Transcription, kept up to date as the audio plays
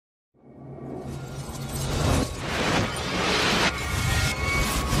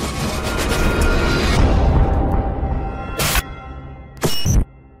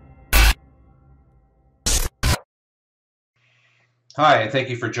Hi, and thank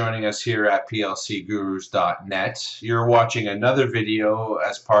you for joining us here at PLCGurus.net. You're watching another video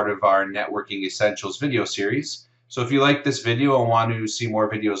as part of our Networking Essentials video series. So if you like this video and want to see more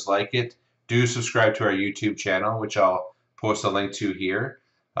videos like it, do subscribe to our YouTube channel, which I'll post a link to here.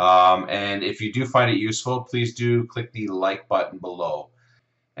 And if you do find it useful, please do click the like button below.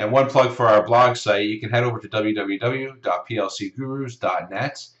 And one plug for our blog site, you can head over to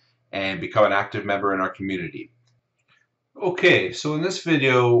www.plcgurus.net and become an active member in our community. Okay, so in this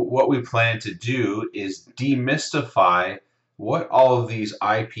video, what we plan to do is demystify what all of these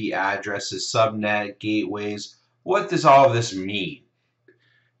IP addresses, subnet, gateways, what does all of this mean?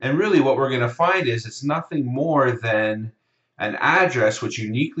 And really what we're going to find is it's nothing more than an address which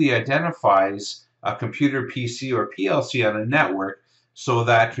uniquely identifies a computer, PC, or PLC on a network so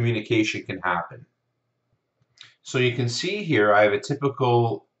that communication can happen. So you can see here I have a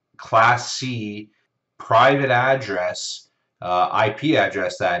typical Class C private address, IP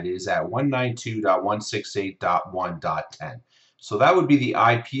address that is at 192.168.1.10. So that would be the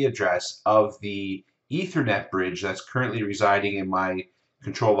IP address of the Ethernet bridge that's currently residing in my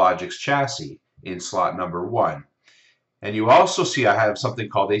ControlLogix chassis in slot number 1. And you also see I have something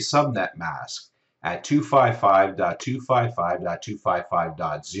called a subnet mask at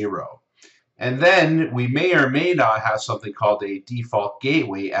 255.255.255.0. And then we may or may not have something called a default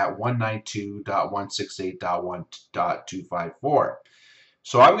gateway at 192.168.1.254.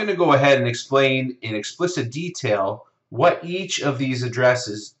 So I'm going to go ahead and explain in explicit detail what each of these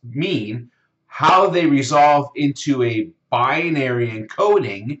addresses mean, how they resolve into a binary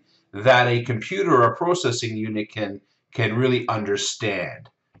encoding that a computer or processing unit can really understand.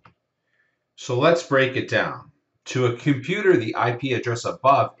 So let's break it down. To a computer, the IP address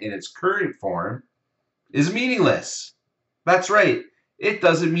above in its current form is meaningless. That's right. It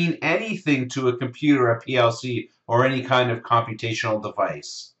doesn't mean anything to a computer, a PLC, or any kind of computational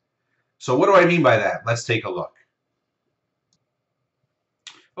device. So what do I mean by that? Let's take a look.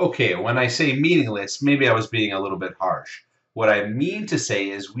 Okay, when I say meaningless, maybe I was being a little bit harsh. What I mean to say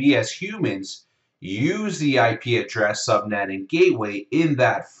is we as humans use the IP address, subnet, and gateway in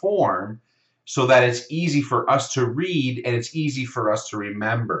that form so that it's easy for us to read and it's easy for us to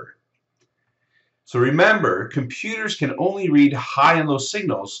remember. So remember, computers can only read high and low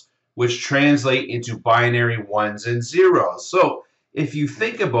signals, which translate into binary ones and zeros. So if you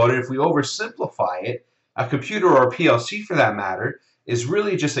think about it, if we oversimplify it, a computer or a PLC for that matter is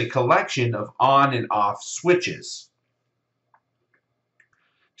really just a collection of on and off switches.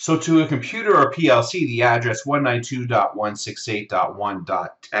 So to a computer or PLC, the address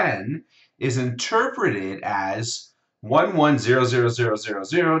 192.168.1.10 is interpreted as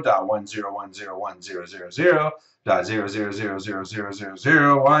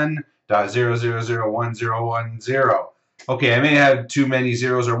 11000000.000000001.0000001.0000110. Okay, I may have too many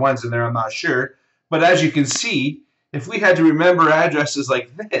zeros or ones in there, I'm not sure. But as you can see, if we had to remember addresses like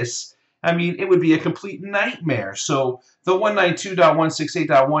this, I mean, it would be a complete nightmare. So the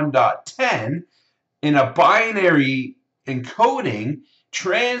 192.168.1.10 in a binary encoding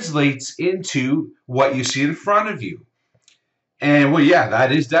translates into what you see in front of you. And well, yeah,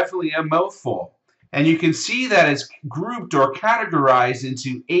 that is definitely a mouthful. And you can see that it's grouped or categorized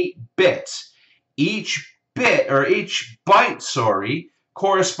into 8 bits. Each bit, or each byte, sorry,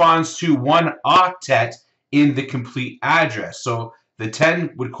 corresponds to 1 octet in the complete address. So the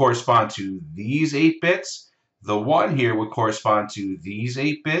 10 would correspond to these 8 bits. The 1 here would correspond to these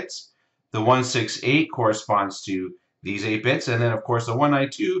 8 bits. The 168 corresponds to these 8 bits. And then, of course, the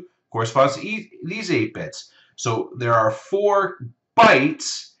 192 corresponds to these 8 bits. So there are 4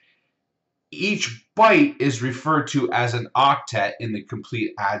 bytes. Each byte is referred to as an octet in the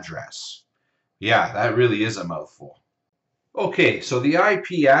complete address. Yeah, that really is a mouthful. Okay, so the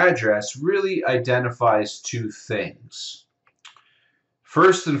IP address really identifies 2 things.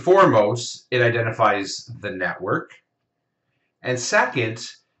 First and foremost, it identifies the network. And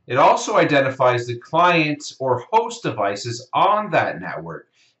second, it also identifies the client or host devices on that network.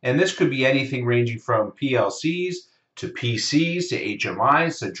 And this could be anything ranging from PLCs to PCs to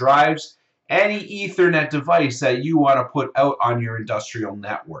HMIs to drives, any Ethernet device that you want to put out on your industrial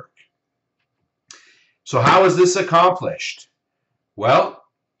network. So how is this accomplished? Well,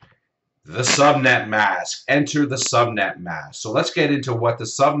 the subnet mask. Enter the subnet mask. So let's get into what the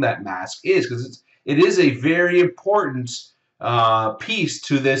subnet mask is, because it is a very important piece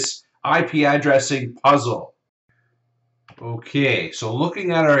to this IP addressing puzzle. Okay, so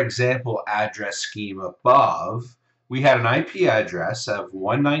looking at our example address scheme above, we had an IP address of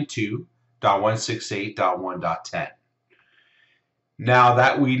 192.168.1.10. Now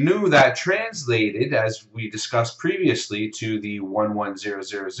that we knew that translated, as we discussed previously, to the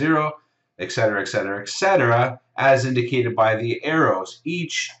 11000, etc., etc., etc., as indicated by the arrows.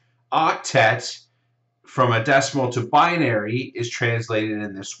 Each octet from a decimal to binary is translated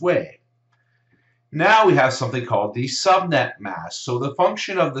in this way. Now we have something called the subnet mask. So the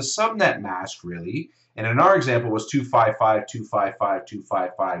function of the subnet mask really, and in our example was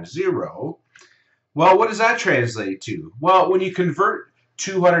 255.255.255.0. Well, what does that translate to? Well, when you convert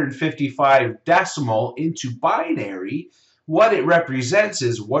 255 decimal into binary, what it represents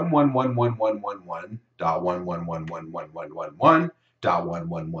is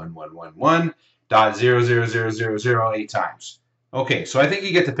 111111111.1111111.0000008 times. Okay, so I think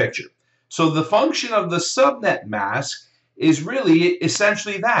you get the picture. So the function of the subnet mask is really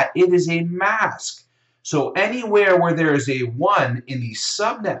essentially that. It is a mask. So anywhere where there is a 1 in the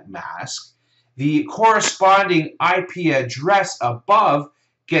subnet mask, the corresponding IP address above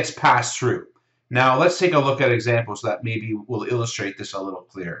gets passed through. Now let's take a look at examples that maybe will illustrate this a little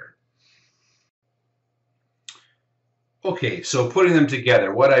clearer. Okay, so putting them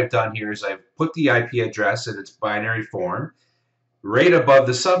together, what I've done here is I've put the IP address in its binary form right above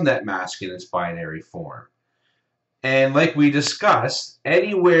the subnet mask in its binary form. And like we discussed,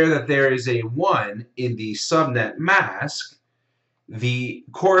 anywhere that there is a 1 in the subnet mask, the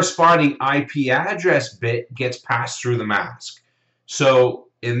corresponding IP address bit gets passed through the mask. So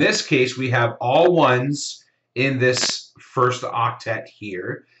in this case, we have all 1s in this first octet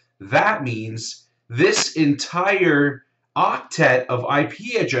here. That means this entire octet of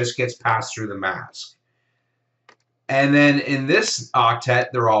IP address gets passed through the mask. And then in this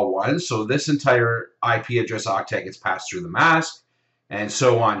octet, they're all 1s, so this entire IP address octet gets passed through the mask. And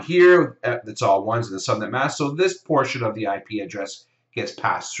so on here, it's all 1s in the subnet mask, so this portion of the IP address gets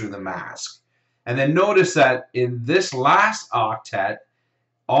passed through the mask. And then notice that in this last octet,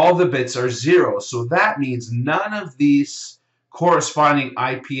 all the bits are 0, so that means none of these corresponding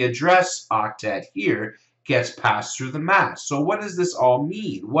IP address octet here gets passed through the mask. So what does this all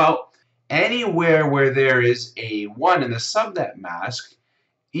mean? Well, anywhere where there is a 1 in the subnet mask,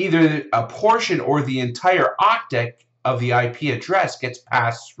 either a portion or the entire octet of the IP address gets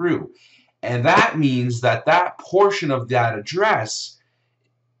passed through. And that means that that portion of that address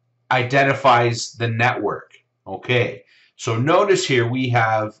identifies the network. Okay, so notice here we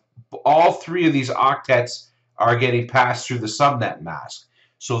have all 3 of these octets are getting passed through the subnet mask.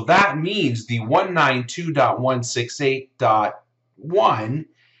 So that means the 192.168.1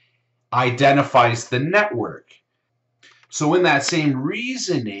 identifies the network. So in that same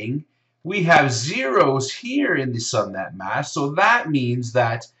reasoning, we have zeros here in the subnet mask. So that means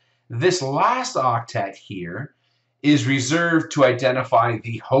that this last octet here is reserved to identify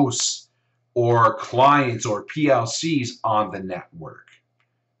the hosts or clients or PLCs on the network.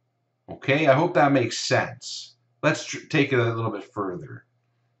 Okay, I hope that makes sense. Let's take it a little bit further.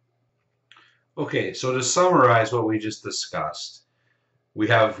 Okay, so to summarize what we just discussed, we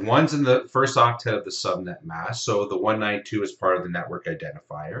have 1s in the first octet of the subnet mask, so the 192 is part of the network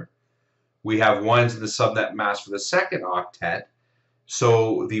identifier. We have 1s in the subnet mask for the second octet,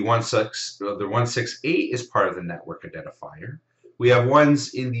 so the 168 is part of the network identifier. We have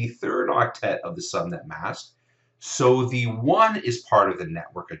 1s in the third octet of the subnet mask, so the 1 is part of the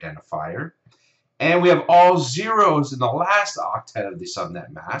network identifier. And we have all 0s in the last octet of the subnet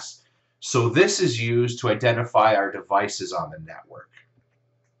mask, so this is used to identify our devices on the network.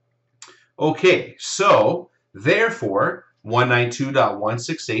 Okay, so therefore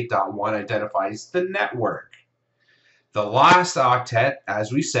 192.168.1 identifies the network. The last octet,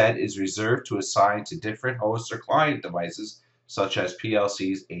 as we said, is reserved to assign to different hosts or client devices such as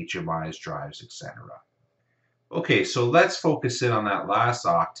PLCs, HMIs, drives, etc. Okay, so let's focus in on that last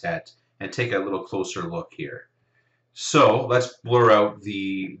octet and take a little closer look here. So let's blur out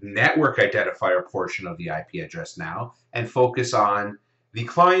the network identifier portion of the IP address now and focus on the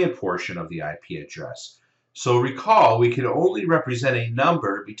client portion of the IP address. So recall, we can only represent a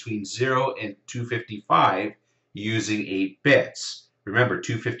number between 0 and 255 using 8 bits. Remember,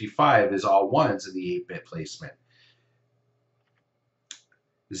 255 is all 1s in the 8-bit placement.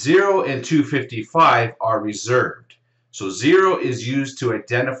 0 and 255 are reserved. So 0 is used to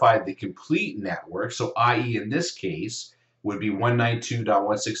identify the complete network, so i.e. in this case would be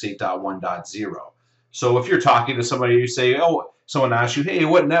 192.168.1.0. So if you're talking to somebody, you say, oh, someone asks you, hey,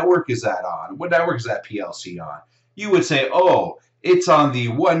 what network is that on? What network is that PLC on? You would say, oh, it's on the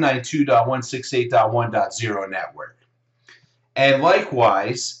 192.168.1.0 network. And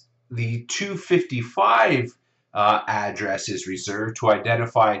likewise, the 255 address is reserved to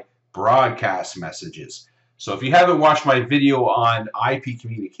identify broadcast messages. So if you haven't watched my video on IP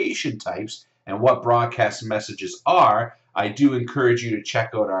communication types and what broadcast messages are, I do encourage you to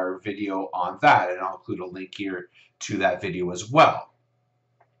check out our video on that, and I'll include a link here to that video as well.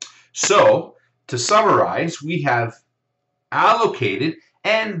 So to summarize, we have allocated,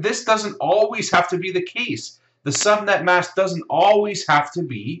 and this doesn't always have to be the case. The subnet mask doesn't always have to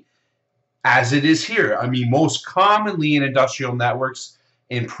be as it is here. I mean, most commonly in industrial networks,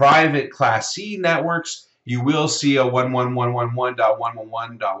 in private Class C networks, you will see a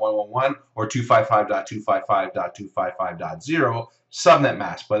 111.111.111 or 255.255.255.0 subnet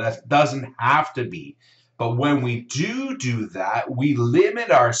mask, but that doesn't have to be. But when we do that, we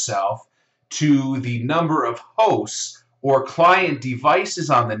limit ourselves to the number of hosts or client devices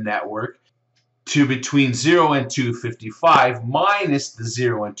on the network to between 0 and 255 minus the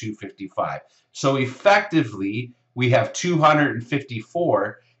 0 and 255. So effectively, we have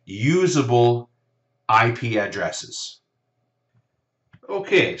 254 usable IP addresses.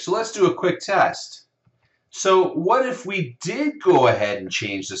 Okay, so let's do a quick test. So what if we did go ahead and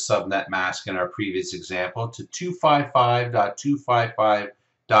change the subnet mask in our previous example to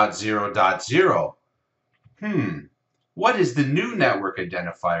 255.255.0.0? What is the new network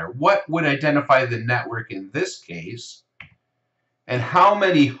identifier? What would identify the network in this case? And how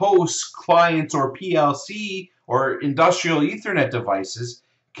many hosts, clients, or PLC or industrial Ethernet devices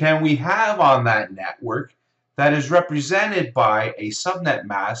can we have on that network that is represented by a subnet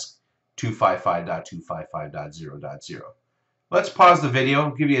mask 255.255.0.0? Let's pause the video,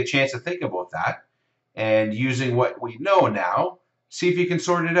 give you a chance to think about that, and using what we know now, see if you can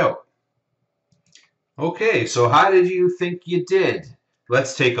sort it out. Okay, so how did you think you did?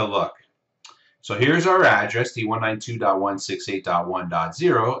 Let's take a look. So here's our address,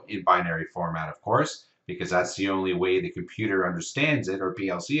 D192.168.1.0 in binary format, of course, because that's the only way the computer understands it, or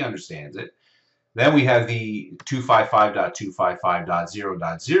PLC understands it. Then we have the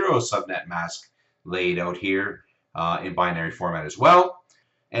 255.255.0.0 subnet mask laid out here in binary format as well.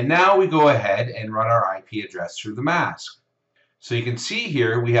 And now we go ahead and run our IP address through the mask. So you can see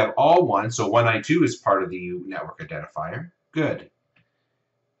here we have all one, so 192 is part of the network identifier. Good.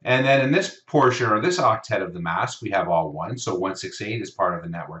 And then in this portion, or this octet of the mask, we have all one, so 168 is part of the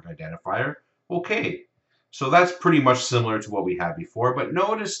network identifier. Okay, so that's pretty much similar to what we had before, but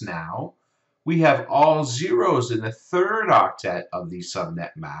notice now we have all zeros in the third octet of the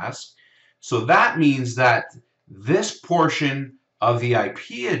subnet mask. So that means that this portion of the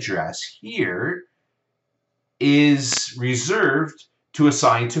IP address here is reserved to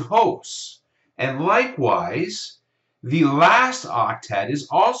assign to hosts. And likewise, the last octet is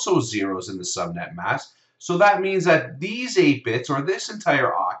also zeros in the subnet mask. So that means that these 8 bits, or this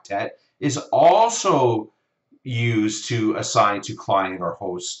entire octet, is also used to assign to client or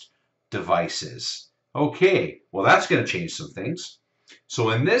host devices. Okay, well that's going to change some things.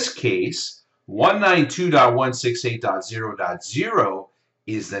 So in this case, 192.168.0.0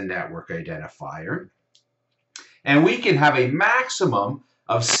 is the network identifier. And we can have a maximum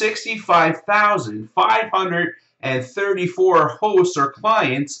of 65,534 hosts or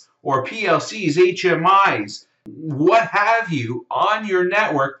clients or PLCs, HMIs, what have you, on your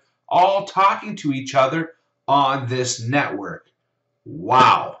network, all talking to each other on this network.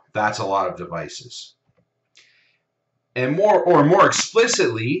 Wow, that's a lot of devices. And more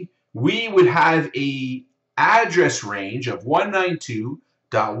explicitly, we would have a address range of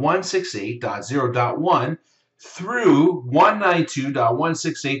 192.168.0.1 through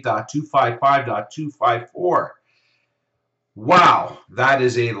 192.168.255.254. Wow, that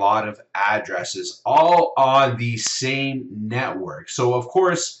is a lot of addresses, all on the same network. So of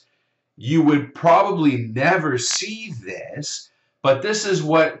course, you would probably never see this, but this is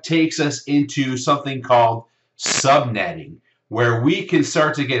what takes us into something called subnetting, where we can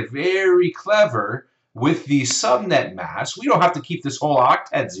start to get very clever with the subnet mask. We don't have to keep this whole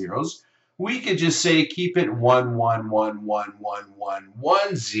octet zeros. We could just say keep it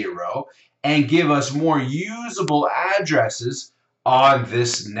 1111110 and give us more usable addresses on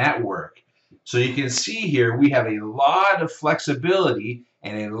this network. So you can see here we have a lot of flexibility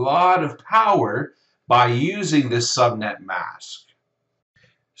and a lot of power by using this subnet mask.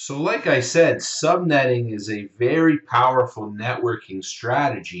 So like I said, subnetting is a very powerful networking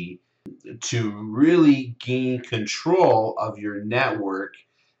strategy to really gain control of your network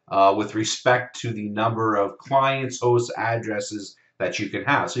with respect to the number of clients, hosts, addresses that you can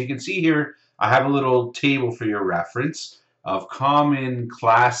have. So you can see here, I have a little table for your reference of common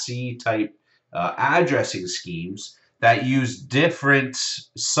Class C type addressing schemes that use different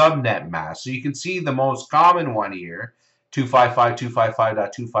subnet masks. So you can see the most common one here,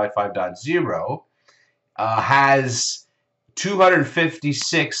 255.255.255.0, has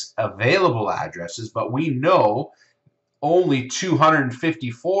 256 available addresses, but we know only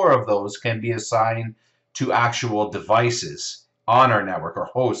 254 of those can be assigned to actual devices on our network or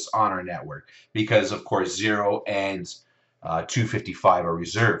hosts on our network because, of course, 0 and 255 are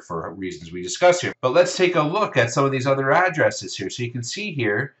reserved for reasons we discussed here. But let's take a look at some of these other addresses here. So you can see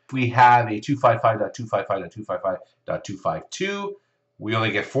here we have a 255.255.255.252. We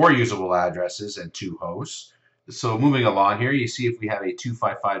only get 4 usable addresses and 2 hosts. So moving along here, you see if we have a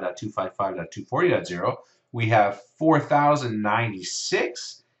 255.255.240.0, we have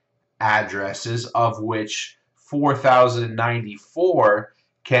 4,096 addresses, of which 4,094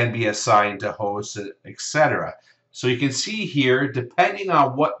 can be assigned to hosts, etc. So you can see here, depending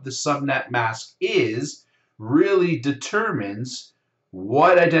on what the subnet mask is, really determines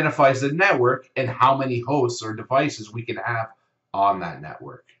what identifies the network and how many hosts or devices we can have on that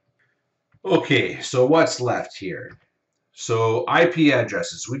network. Okay, so what's left here? So IP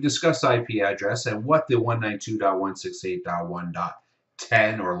addresses. We discussed IP address and what the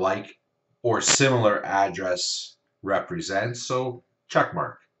 192.168.1.10 or like or similar address represents. So check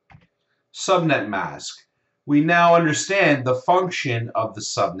mark. Subnet mask. We now understand the function of the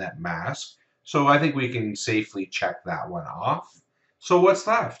subnet mask. So I think we can safely check that one off. So what's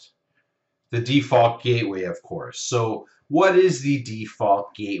left? The default gateway, of course. So what is the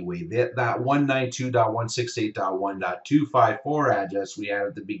default gateway? That 192.168.1.254 address we had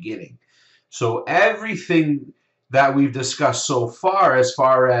at the beginning. So everything that we've discussed so far as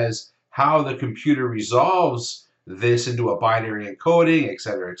how the computer resolves this into a binary encoding,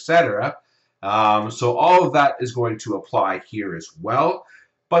 etc., etc. So all of that is going to apply here as well.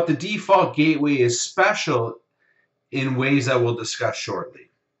 But the default gateway is special in ways that we'll discuss shortly.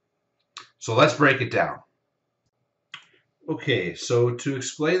 So let's break it down. Okay, so to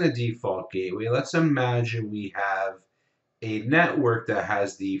explain the default gateway, let's imagine we have a network that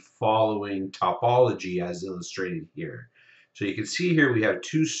has the following topology as illustrated here. So you can see here we have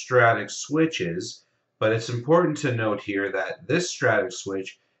 2 static switches, but it's important to note here that this static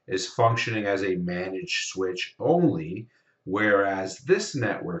switch is functioning as a managed switch only, whereas this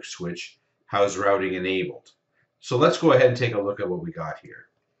network switch has routing enabled. So let's go ahead and take a look at what we got here.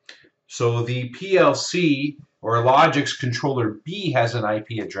 So the PLC or Logix controller B has an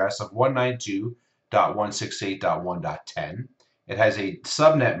IP address of 192.168.1.10. It has a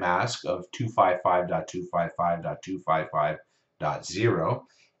subnet mask of 255.255.255.0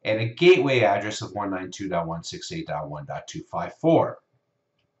 and a gateway address of 192.168.1.254.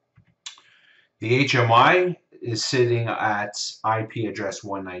 The HMI is sitting at IP address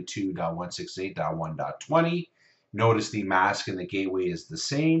 192.168.1.20. Notice the mask and the gateway is the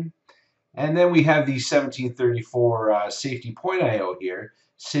same. And then we have the 1734 safety point IO here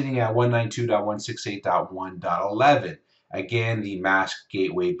sitting at 192.168.1.11. Again, the mask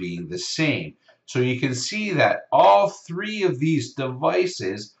gateway being the same. So you can see that all 3 of these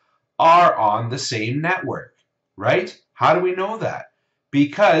devices are on the same network, right? How do we know that?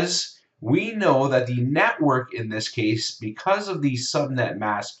 Because we know that the network in this case, because of the subnet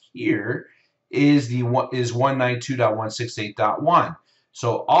mask here, is 192.168.1.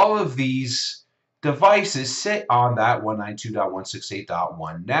 So all of these devices sit on that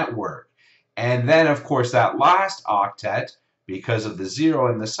 192.168.1 network. And then, of course, that last octet, because of the 0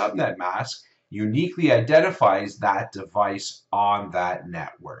 in the subnet mask, uniquely identifies that device on that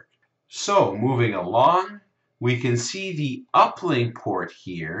network. So moving along, we can see the uplink port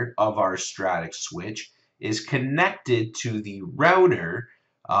here of our static switch is connected to the router,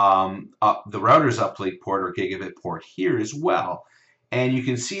 the router's uplink port or gigabit port here as well. And you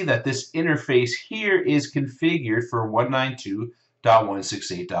can see that this interface here is configured for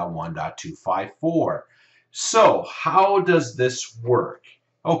 192.168.1.254. So how does this work?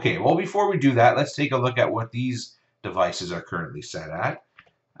 Okay, well, before we do that, let's take a look at what these devices are currently set at.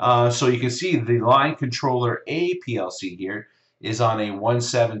 So you can see the line controller A PLC here is on a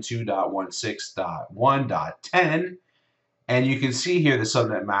 172.16.1.10. And you can see here the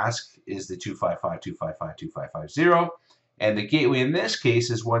subnet mask is the 255.255.255.0. And the gateway in this case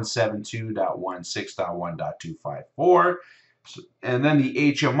is 172.16.1.254. And then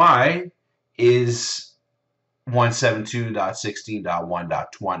the HMI is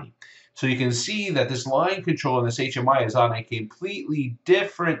 172.16.1.20. So you can see that this line control and this HMI is on a completely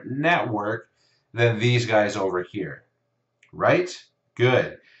different network than these guys over here. Right?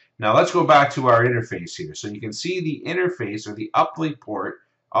 Good. Now let's go back to our interface here. So you can see the interface or the uplink port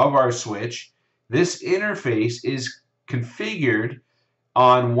of our switch. This interface is configured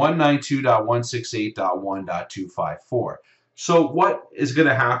on 192.168.1.254. So what is going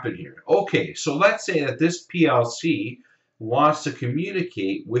to happen here? Okay, so let's say that this PLC wants to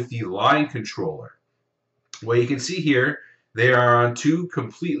communicate with the line controller. Well, you can see here, they are on two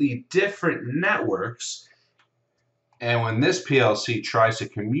completely different networks. And when this PLC tries to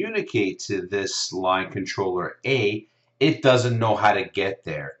communicate to this line controller A, it doesn't know how to get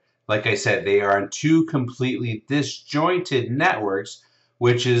there. Like I said, they are on two completely disjointed networks,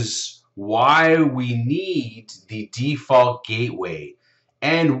 which is why we need the default gateway,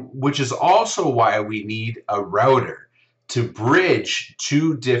 and which is also why we need a router to bridge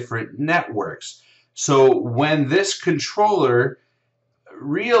two different networks. So when this controller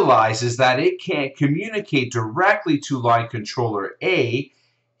realizes that it can't communicate directly to line controller A,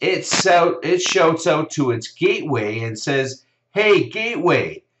 it shouts out to its gateway and says, "Hey,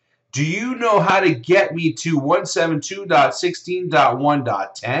 gateway, do you know how to get me to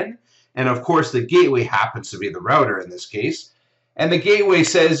 172.16.1.10?" And of course, the gateway happens to be the router in this case. And the gateway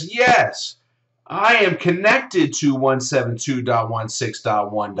says, "Yes, I am connected to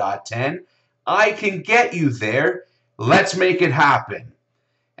 172.16.1.10. I can get you there. Let's make it happen."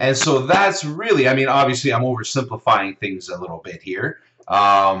 And so that's really, I mean, obviously I'm oversimplifying things a little bit here.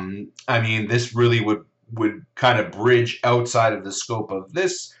 I mean, this really would kind of bridge outside of the scope of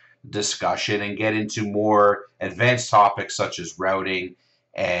this discussion and get into more advanced topics such as routing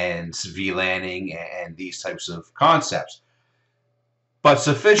and VLANing and these types of concepts. But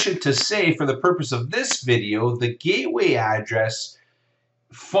sufficient to say, for the purpose of this video, the gateway address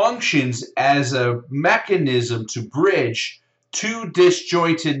functions as a mechanism to bridge two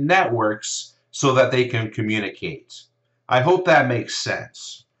disjointed networks so that they can communicate. I hope that makes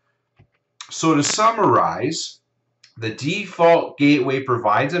sense. So to summarize, the default gateway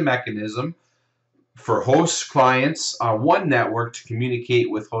provides a mechanism for host clients on one network to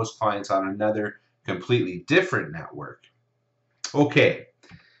communicate with host clients on another completely different network. Okay,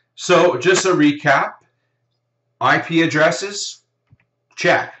 so just a recap. IP addresses,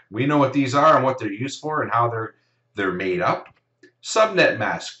 check. We know what these are and what they're used for and how they're made up. Subnet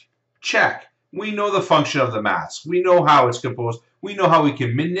mask, check. We know the function of the mask. We know how it's composed. We know how we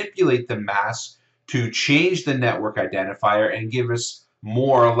can manipulate the mask to change the network identifier and give us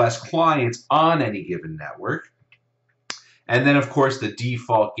more or less clients on any given network. And then, of course, the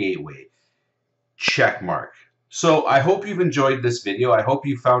default gateway, check mark. So I hope you've enjoyed this video. I hope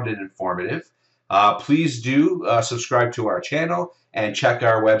you found it informative. Please do subscribe to our channel and check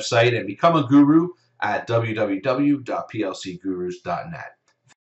our website and become a guru at www.plcgurus.net.